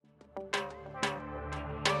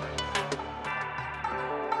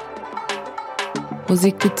Vous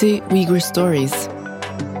écoutez Uyghur Stories,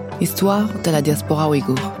 histoire de la diaspora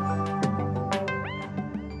ouïghour.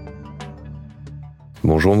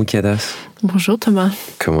 Bonjour Moukadas. Bonjour Thomas.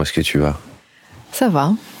 Comment est-ce que tu vas ? Ça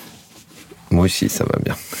va. Moi aussi, ça va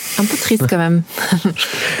bien. Un peu triste quand même.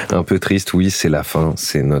 Un peu triste, oui, c'est la fin.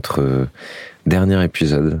 C'est notre dernier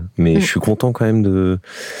épisode. Mais je suis content quand même de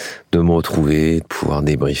me retrouver, de pouvoir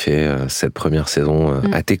débriefer cette première saison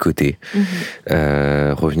à tes côtés.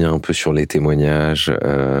 Revenir un peu sur les témoignages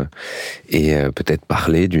et peut-être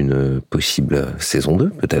parler d'une possible saison 2,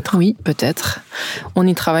 peut-être. Oui, peut-être. On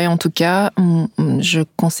y travaille en tout cas. Je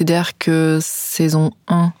considère que saison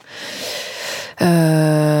 1...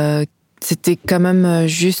 c'était quand même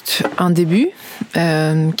juste un début,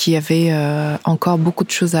 qui avait encore beaucoup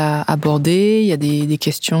de choses à aborder. Il y a des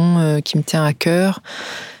questions qui me tiennent à cœur.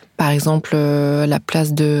 Par exemple, la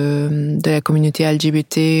place de la communauté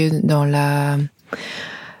LGBT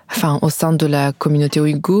au sein de la communauté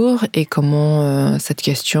ouïghour et comment cette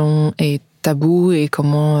question est tabou et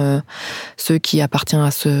comment ceux qui appartiennent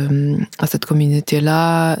à cette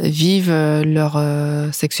communauté-là vivent leur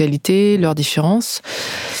sexualité, leurs différences.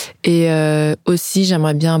 Et aussi,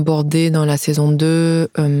 j'aimerais bien aborder dans la saison 2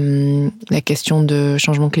 la question de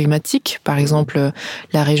changement climatique. Par exemple,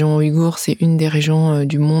 la région ouïghour, c'est une des régions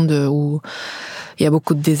du monde où il y a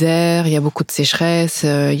beaucoup de déserts, il y a beaucoup de sécheresse,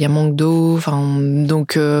 il y a manque d'eau.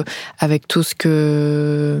 Donc, avec tout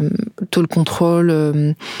le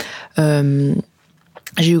contrôle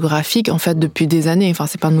géographique, en fait, depuis des années.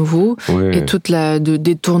 C'est pas nouveau. Oui. Et tout le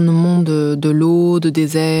détournement de l'eau, de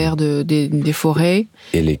désert, des forêts.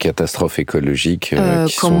 Et les catastrophes écologiques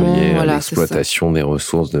qui sont liées à l'exploitation des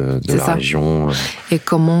ressources de la région. Et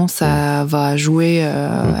comment ça va jouer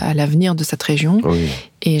à l'avenir de cette région. Oui.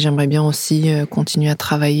 Et j'aimerais bien aussi continuer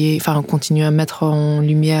à mettre en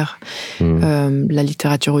lumière la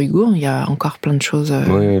littérature ouïghour. Il y a encore plein de choses à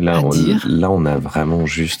dire. Là, on a vraiment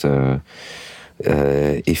juste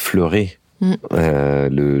effleuré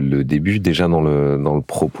le début, déjà dans le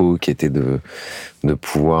propos qui était de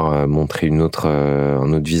pouvoir montrer un autre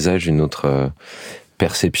visage, une autre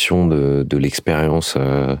perception de l'expérience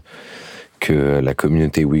que la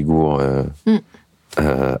communauté ouïghour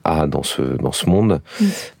a dans ce monde.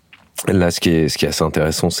 Là, ce qui est assez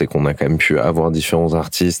intéressant, c'est qu'on a quand même pu avoir différents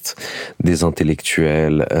artistes, des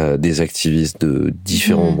intellectuels, des activistes de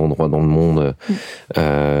différents endroits dans le monde,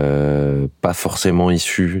 pas forcément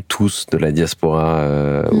issus tous de la diaspora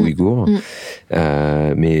ouïghour.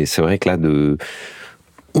 Mais c'est vrai que là,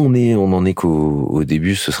 on en est qu'au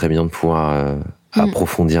début. Ce serait bien de pouvoir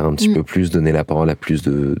approfondir un petit peu plus, donner la parole à plus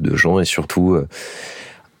de gens et surtout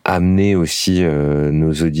amener aussi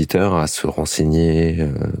nos auditeurs à se renseigner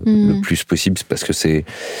le plus possible, parce que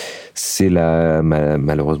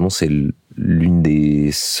malheureusement c'est l'une des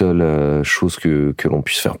seules choses que l'on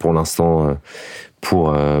puisse faire pour l'instant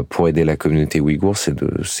pour aider la communauté ouïghour,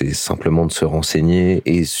 c'est simplement de se renseigner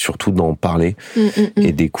et surtout d'en parler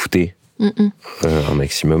et d'écouter un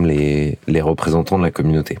maximum les représentants de la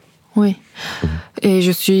communauté. Oui. Et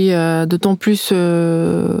je suis d'autant plus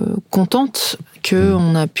contente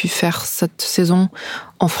qu'on a pu faire cette saison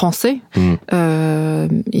en français.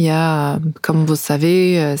 Il y a, comme vous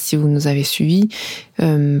savez, si vous nous avez suivis,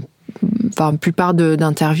 la plupart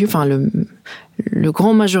d'interviews, le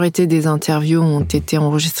grand majorité des interviews ont été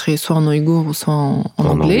enregistrées soit en ouïghour ou soit en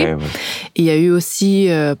anglais. Ouais. Et il y a eu aussi,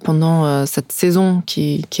 pendant cette saison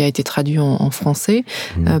qui a été traduite en français,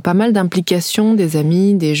 pas mal d'implications des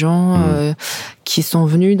amis, des gens qui sont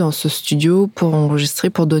venus dans ce studio pour enregistrer,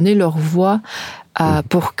 pour donner leur voix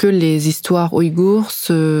pour que les histoires ouïghours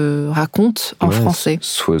se racontent en français.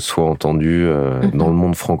 Soit entendues dans le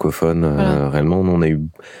monde francophone. Réellement, on a eu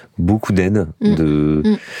beaucoup d'aide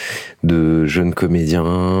de jeunes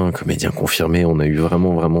comédiens confirmés. On a eu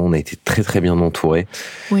on a été très très bien entourés.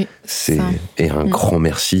 Oui. Et un grand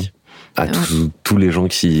merci à tous les gens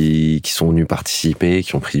qui sont venus participer,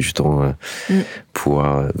 qui ont pris du temps pour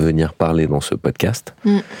venir parler dans ce podcast.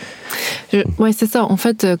 Ouais, c'est ça. En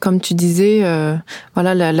fait, comme tu disais,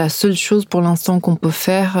 la seule chose pour l'instant qu'on peut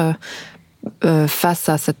faire face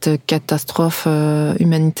à cette catastrophe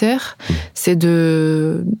humanitaire, c'est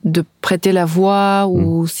de prêter la voix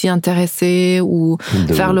ou s'y intéresser ou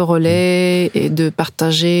faire le relais et de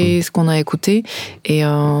partager ce qu'on a écouté. Et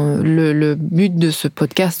le but de ce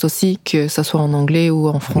podcast aussi, que ça soit en anglais ou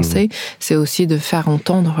en français, c'est aussi de faire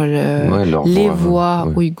entendre les voix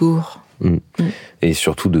ouïghours. Et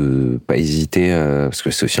surtout de pas hésiter, parce que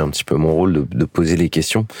c'est aussi un petit peu mon rôle de poser les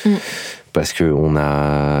questions, parce que on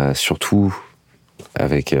a surtout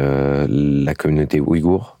avec la communauté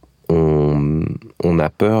ouïghour, on on a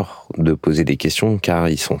peur de poser des questions car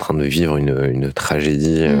ils sont en train de vivre une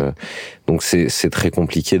tragédie. Donc c'est très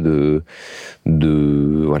compliqué de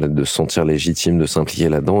se sentir légitime, de s'impliquer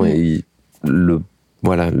là-dedans. Et le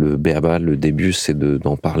b.a.-ba, le début, c'est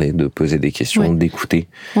d'en parler, de poser des questions, d'écouter.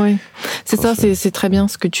 Oui, c'est ça, c'est très bien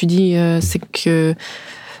ce que tu dis. C'est que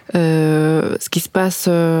ce qui se passe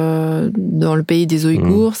dans le pays des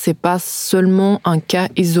Ouïghours, c'est pas seulement un cas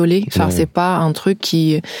isolé. Enfin, c'est pas un truc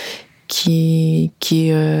qui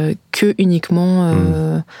que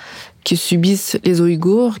uniquement qui subissent les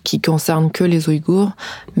Ouïghours, qui concernent que les Ouïghours.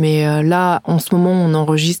 Mais là, en ce moment, on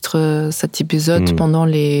enregistre cet épisode pendant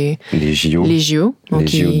les JO. Les JO. Donc les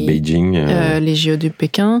JO de Beijing. Les JO de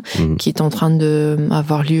Pékin, qui est en train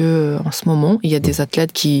d'avoir lieu en ce moment. Il y a des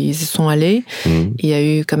athlètes qui y sont allés. Il y a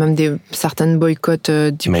eu quand même certaines boycotts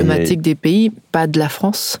diplomatiques des pays, pas de la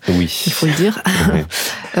France, il faut le dire.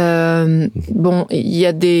 Bon, il y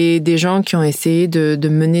a des gens qui ont essayé de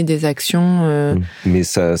mener des actions. Mais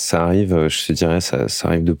ça arrive, je te dirais, ça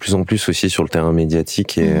arrive de plus en plus aussi sur le terrain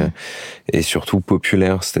médiatique et surtout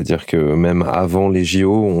populaire. C'est-à-dire que même avant les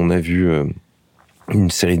JO, on a vu une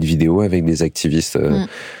série de vidéos avec des activistes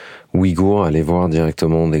ouïghours aller voir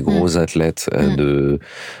directement des gros athlètes de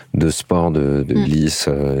sport, de glisse,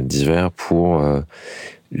 d'hiver pour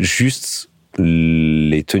juste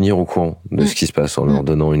les tenir au courant de ce qui se passe en leur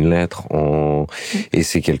donnant une lettre. Et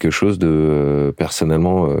c'est quelque chose de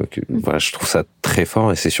personnellement je trouve ça très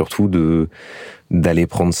fort, et c'est surtout d'aller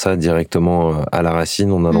prendre ça directement à la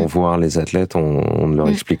racine en allant voir les athlètes, en leur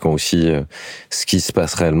expliquant aussi ce qui se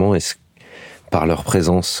passe réellement et par leur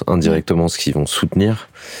présence indirectement ce qu'ils vont soutenir,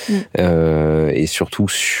 et surtout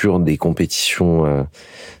sur des compétitions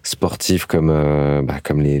sportives comme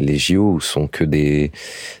les JO, où sont que des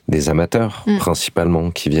amateurs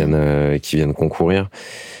principalement qui viennent concourir,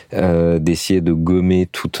 d'essayer de gommer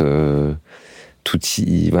toute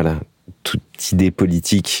idée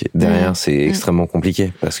politique derrière. C'est extrêmement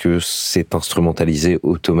compliqué parce que c'est instrumentalisé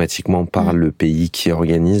automatiquement par le pays qui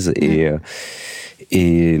organise,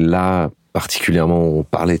 et là particulièrement, on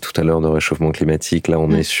parlait tout à l'heure de réchauffement climatique. Là,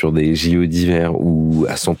 on est sur des JO d'hiver où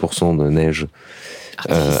à 100% de neige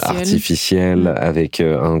artificielle avec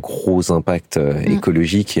un gros impact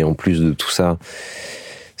écologique, et en plus de tout ça,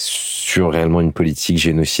 sur réellement une politique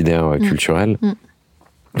génocidaire culturelle.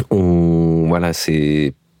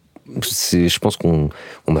 Je pense qu'on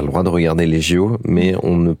a le droit de regarder les JO, mais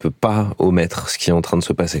on ne peut pas omettre ce qui est en train de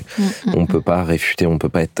se passer. On ne peut pas réfuter, on ne peut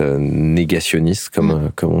pas être négationniste,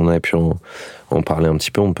 comme on a pu en parler un petit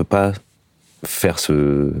peu. On ne peut pas faire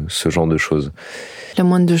ce genre de choses. La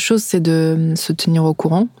moindre des choses, c'est de se tenir au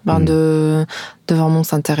courant, de vraiment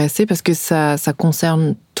s'intéresser, parce que ça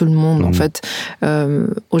concerne tout le monde, en fait.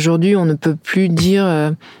 Aujourd'hui, on ne peut plus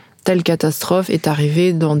dire... telle catastrophe est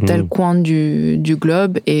arrivée dans tel coin du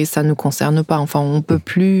globe et ça ne concerne pas. Enfin, on peut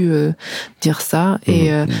plus dire ça.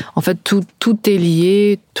 Et en fait, tout est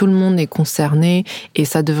lié, tout le monde est concerné, et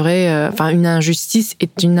ça devrait... une injustice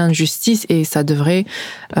est une injustice, et ça devrait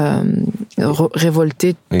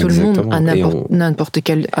révolter tout le monde, à n'importe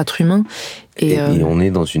quel être humain. Et on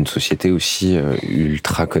est dans une société aussi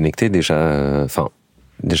ultra connectée déjà...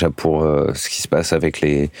 Déjà pour ce qui se passe avec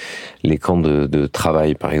les camps de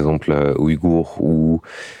travail, par exemple, ouïghours, où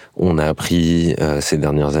on a appris ces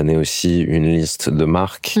dernières années aussi une liste de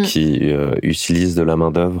marques qui utilisent de la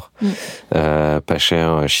main-d'œuvre pas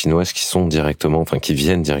chère chinoise, qui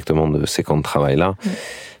viennent directement de ces camps de travail-là.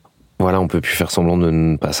 Voilà, on peut plus faire semblant de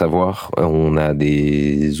ne pas savoir. On a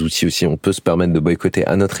des outils aussi, on peut se permettre de boycotter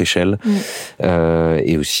à notre échelle.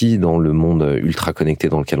 Et aussi, dans le monde ultra connecté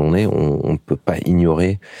dans lequel on est, on ne peut pas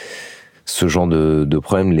ignorer ce genre de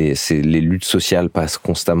problème. Les luttes sociales passent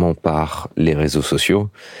constamment par les réseaux sociaux.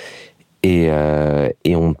 Et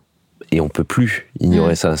on peut plus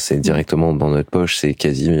ignorer ça. C'est directement dans notre poche, c'est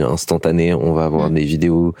quasi instantané. On va avoir des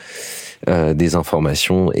vidéos, des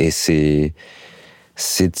informations, et c'est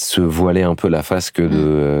de se voiler un peu la face que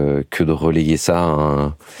de reléguer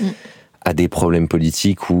ça à des problèmes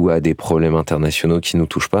politiques ou à des problèmes internationaux qui nous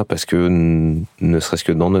touchent pas, parce que ne serait-ce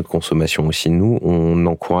que dans notre consommation aussi, nous, on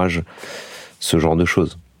encourage ce genre de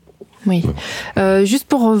choses. Oui. Juste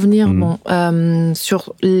pour revenir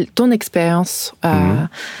sur ton expérience à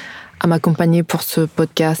m'accompagner pour ce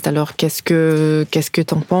podcast. Alors, qu'est-ce que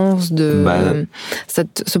t'en penses de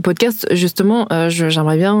ce podcast? Justement,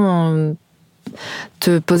 j'aimerais bien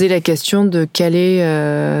te poser la question de quel est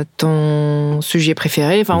ton sujet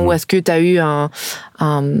préféré, ou est-ce que tu as eu un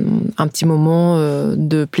petit moment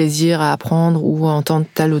de plaisir à apprendre ou à entendre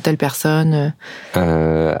telle ou telle personne?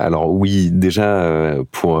 Alors oui, déjà,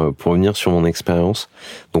 pour revenir sur mon expérience,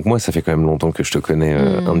 donc moi, ça fait quand même longtemps que je te connais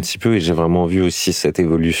un petit peu, et j'ai vraiment vu aussi cette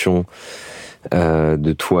évolution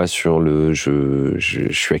de toi sur le je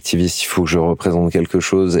suis activiste, il faut que je représente quelque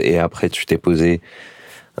chose, et après tu t'es posé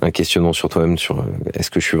un questionnement sur toi-même sur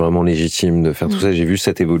est-ce que je suis vraiment légitime de faire tout ça. J'ai vu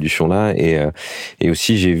cette évolution là, et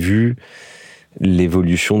aussi j'ai vu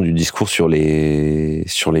l'évolution du discours sur les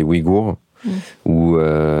Ouïghours, où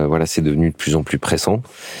voilà, c'est devenu de plus en plus pressant,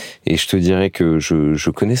 et je te dirais que je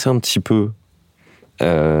connaissais un petit peu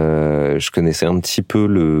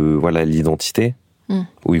l'identité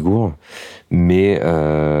ouïghour, mais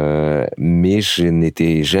je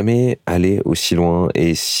n'étais jamais allé aussi loin.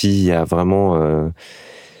 Et s'il y a vraiment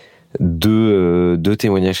deux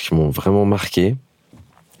témoignages qui m'ont vraiment marqué,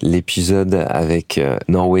 l'épisode avec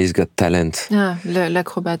Norway's Got Talent.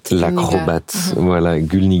 L'acrobate. Voilà,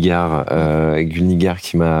 Gulnigar. Gulnigar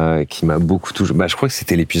qui m'a beaucoup touché. Je crois que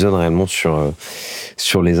c'était l'épisode réellement sur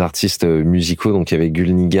les artistes musicaux. Donc il y avait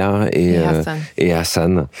Gulnigar et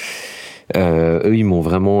Hassan. Eux, ils m'ont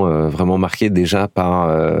vraiment marqué, déjà par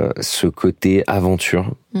ce côté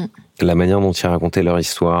aventure, la manière dont ils racontaient leur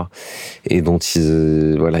histoire et dont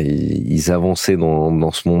ils avançaient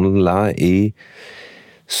dans ce monde-là, et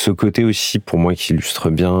ce côté aussi, pour moi, qui illustre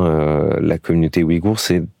bien la communauté ouïghour,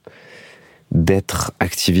 c'est d'être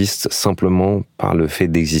activiste simplement par le fait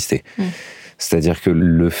d'exister. C'est-à-dire que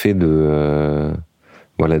le fait de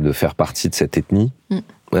faire partie de cette ethnie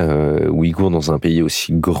ouïghour dans un pays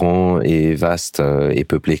aussi grand et vaste et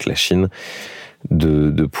peuplé que la Chine,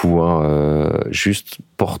 de pouvoir juste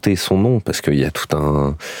porter son nom, parce qu'il y a tout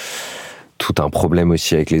un problème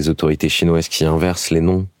aussi avec les autorités chinoises qui inversent les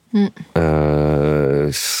noms.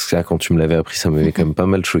 Ça, quand tu me l'avais appris, ça m'avait quand même pas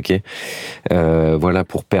mal choqué.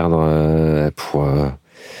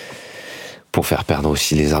 Pour faire perdre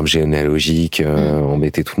aussi les arbres généalogiques,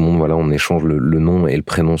 embêter tout le monde. Voilà, on échange le nom et le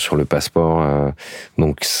prénom sur le passeport.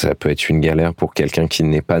 Donc ça peut être une galère pour quelqu'un qui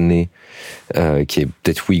n'est pas né, qui est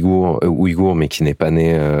peut-être ouïghour, mais qui n'est pas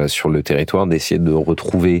né sur le territoire, d'essayer de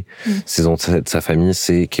retrouver ses ancêtres, sa famille.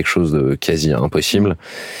 C'est quelque chose de quasi impossible.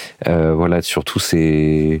 Surtout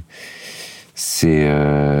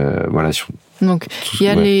Donc, il y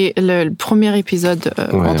a le premier épisode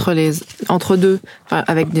entre deux,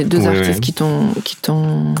 avec deux artistes qui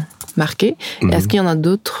t'ont marqué. Est-ce qu'il y en a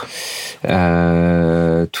d'autres?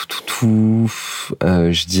 Je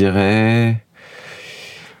dirais.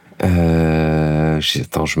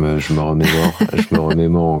 Attends, je me remémore. Je me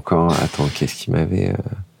remémore encore. Attends, qu'est-ce qui m'avait.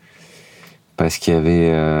 Parce qu'il y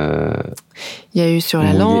avait. Il y a eu sur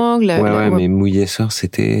la langue. Mais Mouillé Sœur,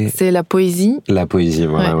 c'était. C'est la poésie. La poésie,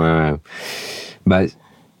 voilà, ouais.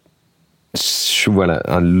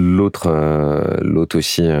 L'autre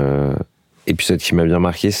aussi épisode qui m'a bien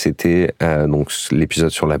marqué, c'était donc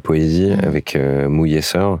l'épisode sur la poésie avec Mouillé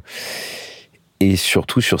Sœur, et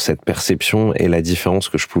surtout sur cette perception et la différence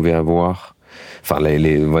que je pouvais avoir. Enfin,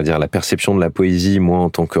 on va dire la perception de la poésie, moi en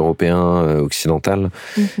tant qu'Européen occidental,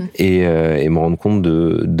 et me rendre compte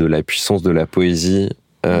de la puissance de la poésie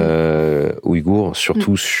ouïghour,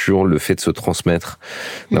 surtout sur le fait de se transmettre,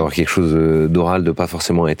 d'avoir quelque chose d'oral, de pas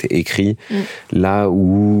forcément être écrit, là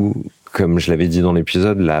où, comme je l'avais dit dans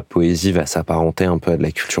l'épisode, la poésie va s'apparenter un peu à de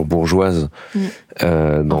la culture bourgeoise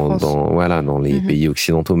dans les pays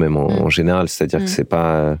occidentaux, même en général. C'est-à-dire que c'est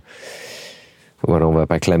pas... on va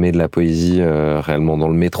pas clamer de la poésie réellement dans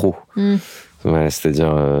le métro.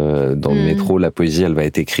 C'est-à-dire, dans le métro, la poésie, elle va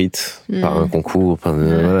être écrite par un concours.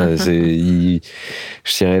 Je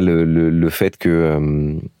dirais le fait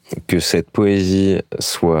que cette poésie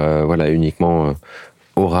soit uniquement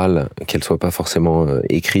orale, qu'elle soit pas forcément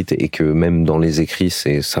écrite, et que même dans les écrits,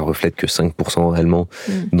 ça reflète que 5% réellement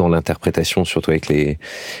dans l'interprétation, surtout avec les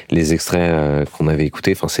extraits qu'on avait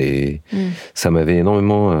écoutés. Enfin, ça m'avait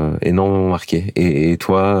énormément marqué. Et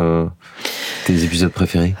toi, tes épisodes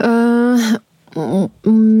préférés?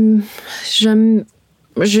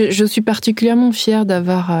 Je suis particulièrement fière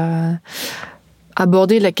d'avoir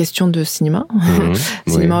abordé la question de cinéma,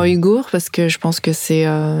 cinéma ouïghour, parce que je pense que c'est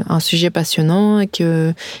un sujet passionnant et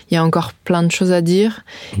qu'il y a encore plein de choses à dire.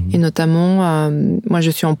 Et notamment, moi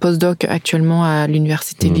je suis en postdoc actuellement à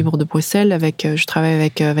l'Université libre de Bruxelles, je travaille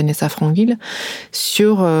avec Vanessa Franguil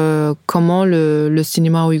sur comment le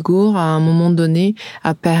cinéma ouïghour, à un moment donné,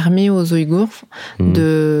 a permis aux Ouïghours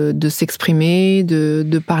de s'exprimer,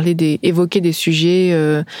 de parler, évoquer des sujets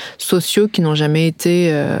sociaux qui n'ont jamais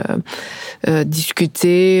été discutés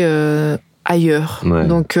ailleurs. Ouais.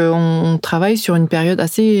 Donc, on travaille sur une période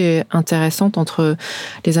assez intéressante entre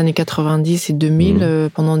les années 90 et 2000.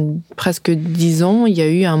 Pendant presque 10 ans, il y a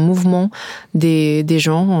eu un mouvement des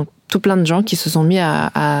gens, tout plein de gens qui se sont mis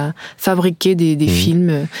à fabriquer des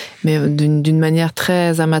films, mais d'une manière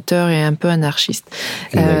très amateur et un peu anarchiste.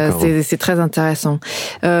 C'est très intéressant.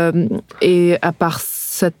 Et à part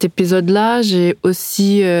cet épisode-là, j'ai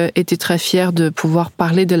aussi été très fière de pouvoir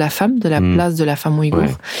parler de la femme, de la place de la femme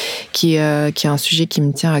ouïghour, qui est un sujet qui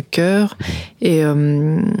me tient à cœur. Et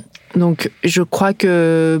donc, je crois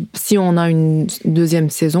que si on a une deuxième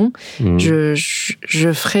saison,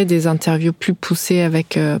 je ferai des interviews plus poussées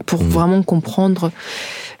pour vraiment comprendre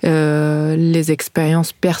les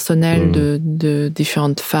expériences personnelles de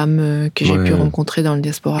différentes femmes que j'ai pu rencontrer dans le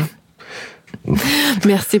diaspora.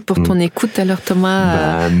 Merci pour ton écoute. Alors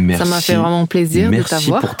Thomas, ça m'a fait vraiment plaisir de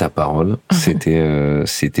t'avoir. Merci pour ta parole. C'était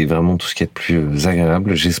vraiment tout ce qu'il y a de plus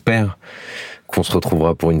agréable. J'espère qu'on se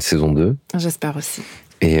retrouvera pour une saison 2. J'espère aussi.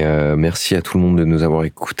 Et merci à tout le monde de nous avoir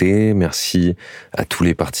écoutés. Merci à tous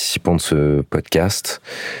les participants de ce podcast.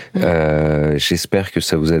 J'espère que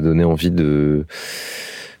ça vous a donné envie de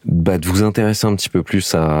vous intéresser un petit peu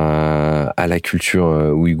plus à la culture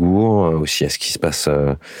ouïghour, aussi à ce qui se passe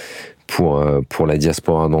pour la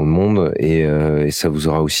diaspora dans le monde, et ça vous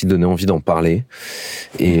aura aussi donné envie d'en parler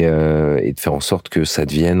et de faire en sorte que ça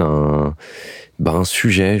devienne un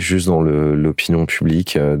sujet juste dans l'opinion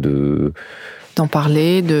publique, d'en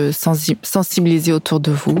parler, de sensibiliser autour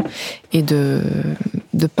de vous et de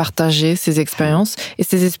partager ces expériences. Et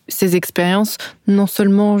ces expériences, non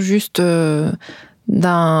seulement juste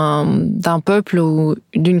d'un peuple ou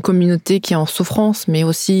d'une communauté qui est en souffrance, mais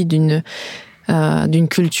aussi d'une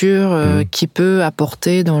culture qui peut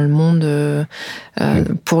apporter dans le monde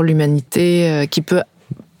pour l'humanité, qui peut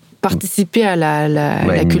participer à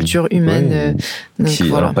la culture humaine. Donc, qui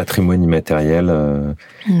est un patrimoine immatériel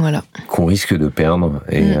qu'on risque de perdre,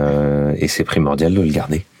 et c'est primordial de le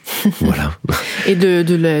garder. Voilà. Et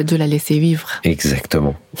de la laisser vivre.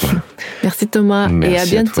 Exactement. Voilà. Merci Thomas. Merci et à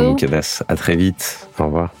bientôt. À toi, Moukaddas. À très vite. Au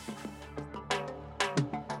revoir.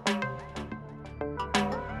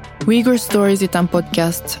 Uyghur Stories est un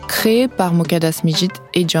podcast créé par Moukaddas Mijit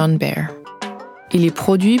et John Bear. Il est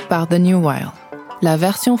produit par The New Wild. La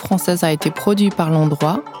version française a été produite par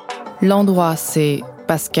L'Endroit. L'Endroit, c'est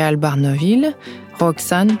Pascal Barneville,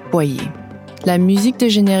 Roxane Boyer. La musique de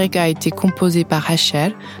générique a été composée par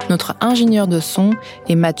Rachel, notre ingénieur de son,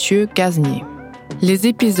 et Mathieu Gaznier. Les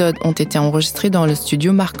épisodes ont été enregistrés dans le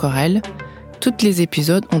studio Marc Aurèle. Tous les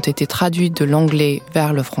épisodes ont été traduits de l'anglais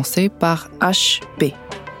vers le français par HP.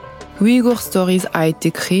 Uyghur Stories a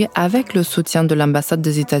été créé avec le soutien de l'ambassade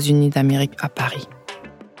des États-Unis d'Amérique à Paris.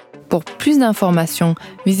 Pour plus d'informations,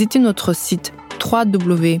 visitez notre site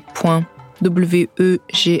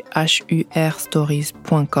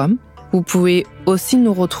www.weghurstories.com. Vous pouvez aussi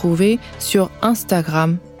nous retrouver sur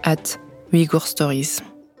Instagram @Uyghur Stories.